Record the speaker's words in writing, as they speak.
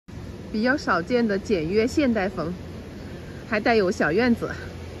比较少见的简约现代风，还带有小院子。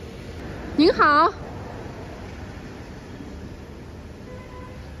您好。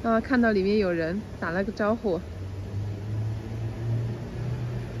啊，看到里面有人，打了个招呼。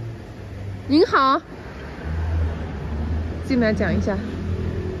您好，进来讲一下。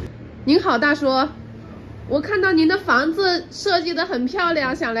您好，大叔，我看到您的房子设计得很漂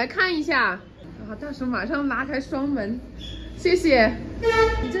亮，想来看一下。啊，大叔马上拉开双门，谢谢。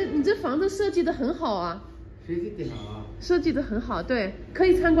你这房子设计得很好啊。设计得好啊。设计得很好，对，可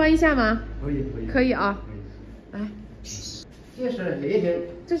以参观一下吗？可以啊。来。这是客厅，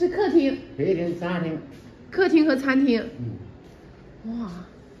这是客厅，餐厅，客厅和餐厅。哇，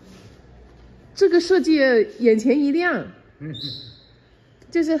这个设计眼前一亮，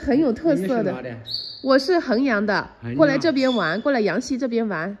就是很有特色的。我是衡阳的，过来这边玩，过来阳西这边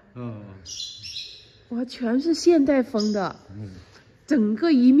玩。哇，全是现代风的，整个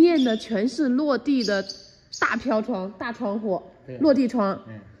一面的全是落地的大飘窗、大窗户，落地窗，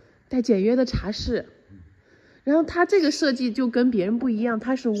带简约的茶室。然后它这个设计就跟别人不一样，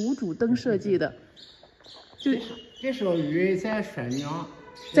它是无主灯设计的。这属于在沈阳，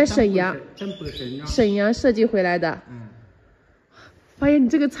沈阳设计回来的。发现你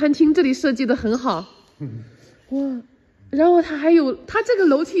这个餐厅这里设计的很好。哇，然后它这个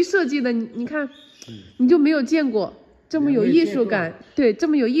楼梯设计的，你看，你就没有见过这么有艺术感，对，这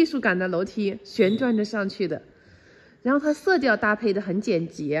么有艺术感的楼梯旋转着上去的。然后它色调搭配的很简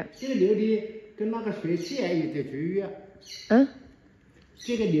洁。这个楼梯跟那个水季有点区别。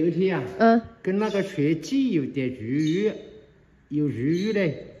这个楼梯啊，跟那个水季有点区别，有区别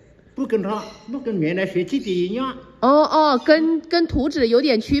嘞，不跟原来水季的一样。跟图纸有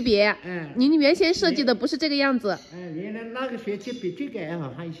点区别。您原先设计的不是这个样子。原来那个水季比这个还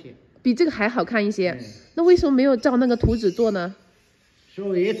好看一些。比这个还好看一些。那为什么没有照那个图纸做呢？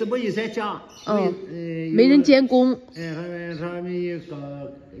所以怎么有在家？没人监工。他们有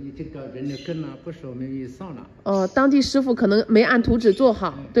这个人的跟了，不是我们上了。当地师傅可能没按图纸做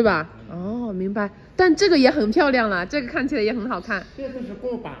好，对吧？明白。但这个也很漂亮了，这个看起来也很好看。这都是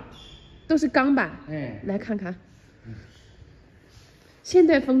钢板，都是钢板。来看看。现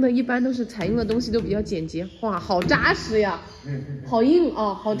代风的一般都是采用的东西都比较简洁。哇，好扎实呀！好硬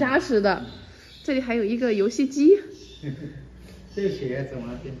哦，好扎实的。这里还有一个游戏机。这些怎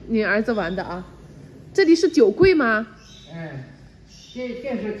么的？你儿子玩的啊？这里是酒柜吗？这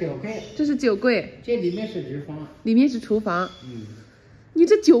是酒柜。这是酒柜。这里面是厨房。里面是厨房。你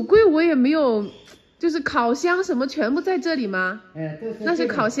这酒柜我也没有，就是烤箱什么全部在这里吗？那是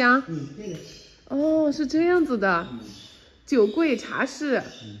烤箱。是这样子的。酒柜、茶室。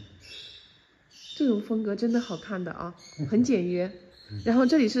这种风格真的好看的啊，很简约。然后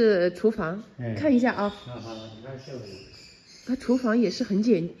这里是厨房，看一下啊。它厨房也是很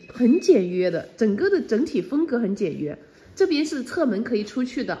简约的，整体风格很简约。这边是侧门可以出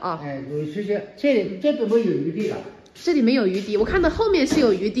去的啊。有出去，这都没有余地了。这里没有余地，我看到后面是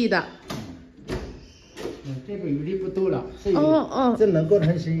有余地的。这个余地不多了。这能够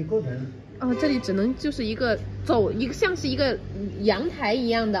成是一个人。这里只能就是一个像是一个阳台一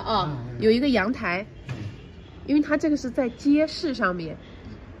样的啊，有一个阳台，因为它这个是在街市上面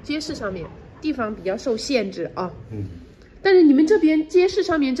地方比较受限制啊。但是你们这边街市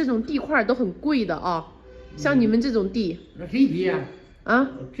上面这种地块都很贵的啊，像你们这种地。那黑地啊？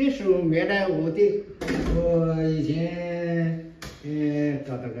这是原来我以前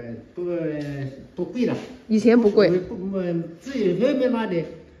搞那个不贵了。以前不贵。自己后面买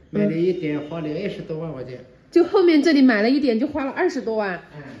了一点，花了20多万块钱。就后面这里买了一点，就花了20多万。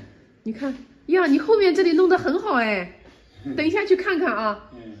你看呀，你后面这里弄得很好哎。等一下去看看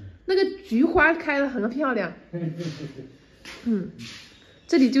啊。那个菊花开得很漂亮。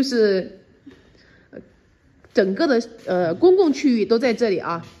这里就是整个的公共区域都在这里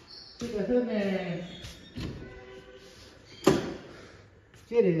啊。这个后面，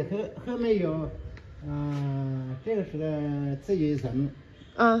这里后面有，这个是个自有一层。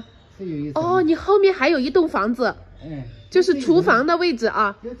自有一层。你后面还有一栋房子。就是厨房的位置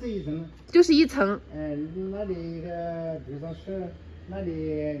啊。就是一层。那里一个地方是。那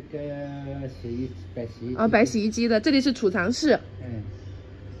里个摆洗衣机的，这里是储藏室。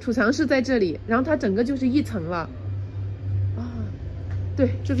储藏室在这里，然后它整个就是一层了。对，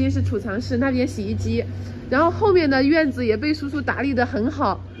这边是储藏室，那边洗衣机，然后后面的院子也被叔叔打理得很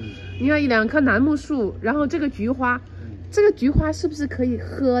好。你看2棵楠木树，然后这个菊花，这个菊花是不是可以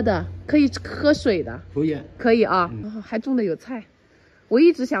喝的？可以喝水的？可以啊。还种的有菜，我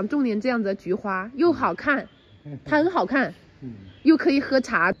一直想种点这样子的菊花，又好看，它很好看。又可以喝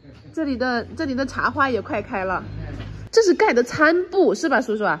茶，这里的茶花也快开了。这是盖的餐布是吧，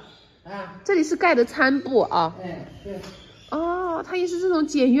叔叔？啊，这里是盖的餐布啊。哎，是。哦，它也是这种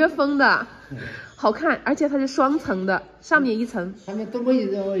简约风的，好看，而且它是双层的，上面一层。他们都没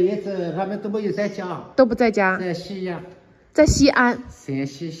有也是，他们都没有在家。都不在家。在西安。在西安。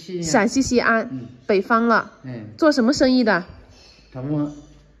陕西西安。北方了。做什么生意的？土门。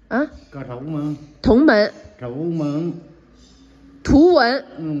啊？搞土门。铜门。土门。图文。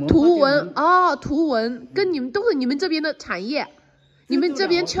图文哦，图文跟你们都是你们这边的产业，你们这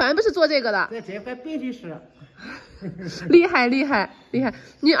边全部是做这个的。在这块本地是。厉害厉害厉害！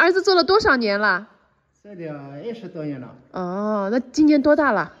你儿子做了多少年了？做了20多年了。哦，那今年多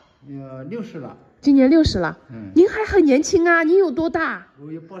大了？60了。今年60了。您还很年轻啊！您有多大？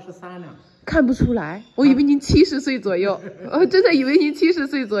我有83了。看不出来，我以为您70岁左右。我真的以为您70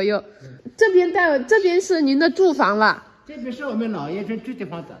岁左右。这边是您的住房了。这边是我们老爷住的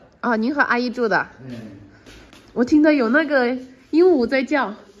房子。啊，您和阿姨住的。我听到有那个鹦鹉在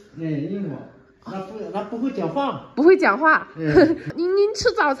叫。鹦鹉。他不会讲话。不会讲话。您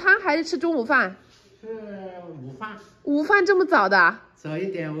吃早餐还是吃中午饭？吃午饭。午饭这么早的？早一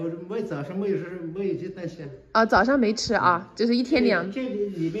点，我早上没有这东西。啊，早上没吃啊，就是一天2。这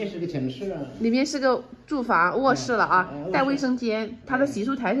里面是个寝室。里面是个住房卧室了啊，带卫生间，它的洗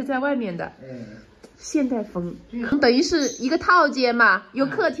漱台是在外面的。现代风，等于是一个套间嘛，有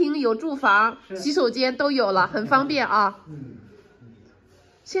客厅，有住房，洗手间都有了，很方便啊。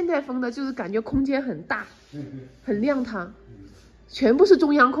现代风的就是感觉空间很大，很亮堂，全部是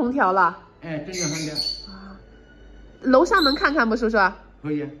中央空调了。中央空调。啊，楼上能看看不，叔叔？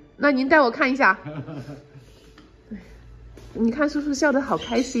可以。那您带我看一下。你看叔叔笑得好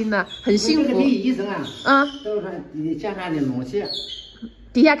开心呢，很幸福。医生啊。啊。都是底下还有暖气。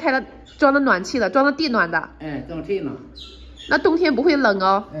底下装了暖气的，装了地暖的。装地暖。那冬天不会冷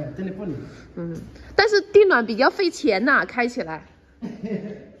哦。真的不冷。但是地暖比较费钱呐，开起来。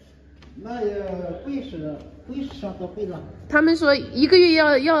那也贵是上多贵了。他们说一个月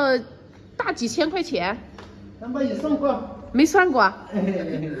要大几千块钱。那么你算过？没算过。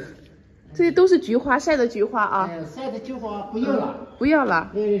这些都是菊花，晒的菊花啊。晒的菊花不要了。不要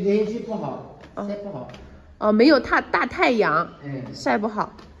了。天气不好，晒不好。哦，没有大太阳，晒不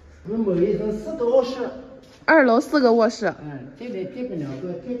好。我们每一层4个卧室。2楼4个卧室。这边2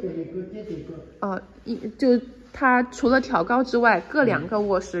个，这边1个，这边1个。哦，就它除了挑高之外，各2个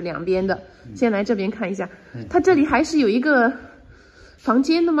卧室，两边的。先来这边看一下，它这里还是有一个房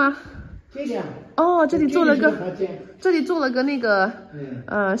间的吗？这里啊。哦，这里做了个那个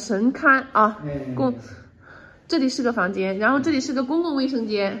神龛啊，这里是个房间，然后这里是个公共卫生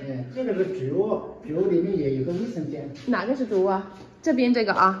间。这个是主卧，主卧里面也有个卫生间。哪个是主卧？这边这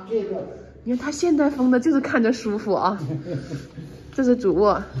个啊。这个。因为它现代风的，就是看着舒服啊。这是主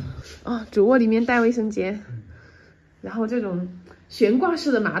卧，啊，主卧里面带卫生间，然后这种悬挂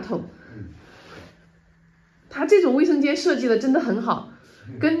式的马桶。它这种卫生间设计的真的很好，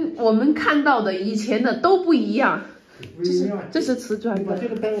跟我们看到的以前的都不一样。这是瓷砖的。这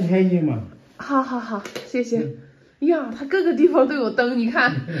个灯开一嘛。好，谢谢。呀，它各个地方都有灯，你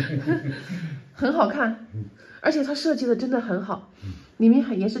看，很好看，而且它设计的真的很好。里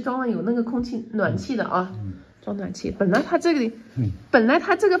面也是装了有那个空气暖气的啊，装暖气。本来它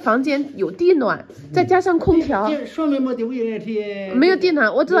这个房间有地暖，再加上空调。上面没得卫热天。没有地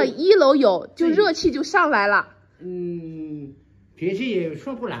暖，我知道1楼有，就热气就上来了。天气也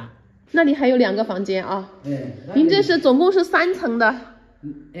上不来。那里还有2个房间啊。您这是总共是3层的。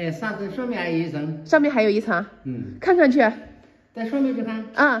3层，上面还有1层。上面还有1层。看看去。在上面去看。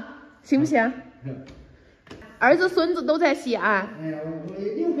啊，行不行？儿子孙子都在西安。我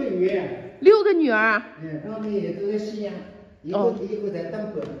有6个女儿。6个女儿。他们也都在西安，一个在东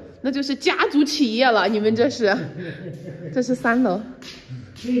北。那就是家族企业了，你们这是。这是3楼。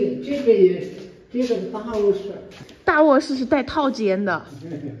这个是大卧室。大卧室是带套间的。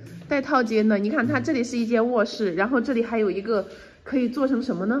带套间的，你看它这里是一间卧室，然后这里还有一个可以做成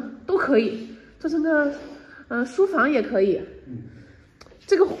什么呢？都可以做成个书房也可以。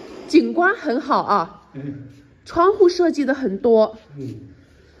这个景观很好啊。窗户设计的很多。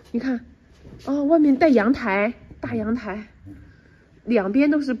你看，外面带阳台，大阳台，两边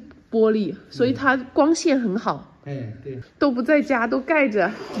都是玻璃，所以它光线很好。对。都不在家，都盖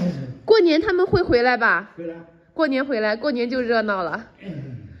着。过年他们会回来吧？回来。过年回来，过年就热闹了。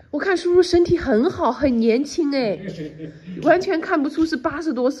我看叔叔身体很好，很年轻哎，完全看不出是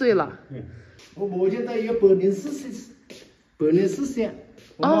80多岁了。我母亲都有104岁，104岁。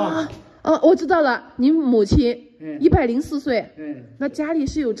我知道了，您母亲104岁。那家里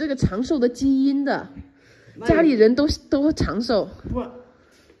是有这个长寿的基因的，家里人都长寿。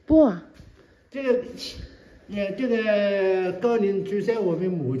不，这个这个高龄住在我们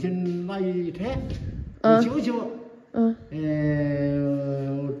母亲那一带，舅舅，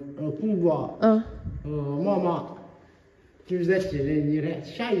姑姑，妈妈，就是在几人一带，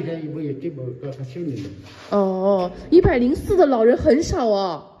下一代我也这么个兄弟。哦，104的老人很少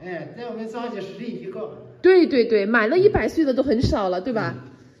哦。在我们上去10人一个。对，满了100岁的都很少了，对吧？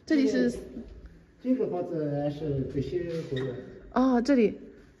这里是。这个房子是这些活的。哦，这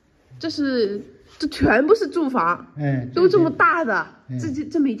全部是住房，都这么大的，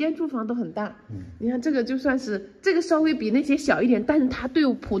这每间住房都很大。你看这个就算是这个稍微比那些小一点，但是它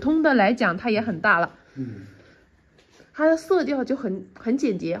对普通的来讲它也很大了。它的色调就很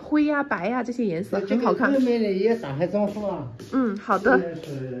简洁，灰呀、白呀这些颜色很好看。后面的也打开装修啊。好的。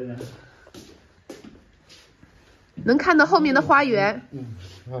能看到后面的花园。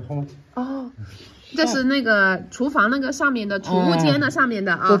哦。这是那个厨房那个上面的储物间的上面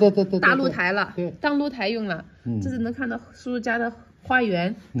的啊，对，大露台了，当露台用了。这是能看到叔叔家的花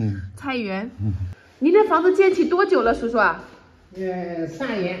园，菜园。您这房子建起多久了，叔叔啊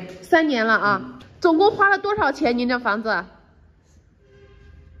？3年。3年了啊，总共花了多少钱？您这房子？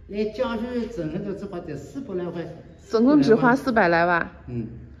家具整个都只花在400来块。总共只花400来万。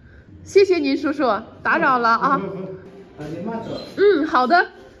谢谢您，叔叔，打扰了啊。你慢走。好的。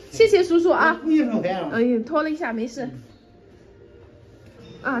谢谢叔叔啊！拖了一下，没事。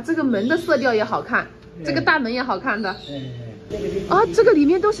这个门的色调也好看，这个大门也好看的。这个里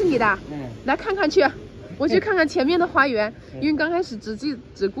面都是你的。来看看去，我去看看前面的花园，因为刚开始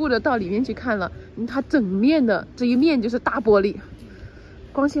只顾着到里面去看了。它整面的这一面就是大玻璃，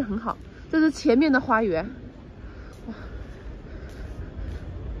光线很好。这是前面的花园。哇，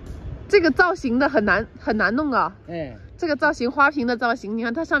这个造型的很难弄啊。这个造型花瓶的造型，你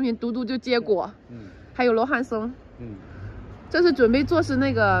看它上面独就结果，还有罗汉松，这是准备做是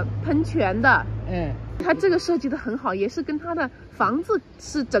那个喷泉的，它这个设计的很好，也是跟它的房子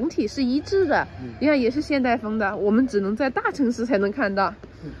是整体是一致的，你看也是现代风的，我们只能在大城市才能看到。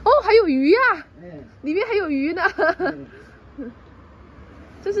还有鱼呀，里面还有鱼呢，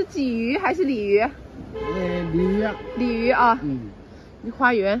这是鲫鱼还是鲤鱼？鲤鱼啊，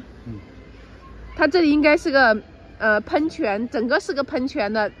花园，它这里应该是个。喷泉，整个是个喷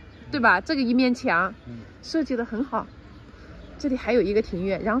泉的，对吧？这个一面墙，设计的很好。这里还有一个庭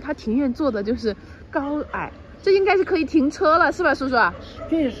院，然后它庭院做的就是高矮，这应该是可以停车了，是吧，叔叔？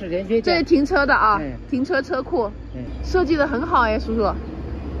这是停车的啊，停车车库，设计的很好哎，叔叔。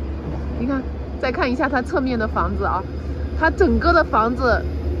你看，再看一下它侧面的房子啊，它整个的房子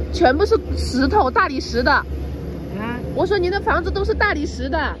全部是石头，大理石的。我说您的房子都是大理石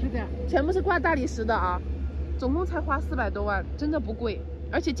的，是的，全部是挂大理石的啊。总共才花400多万，真的不贵，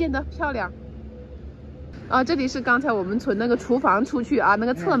而且建得漂亮。这里是刚才我们从那个厨房出去啊，那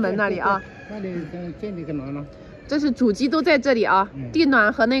个侧门那里啊。那里建这个哪呢？这是主机都在这里啊，地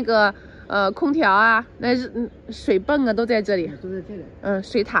暖和那个空调啊，那是水泵啊都在这里。都在这里。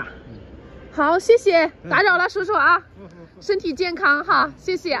水塔。好，谢谢，打扰了叔叔啊，身体健康哈，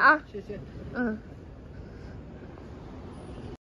谢谢啊。谢谢。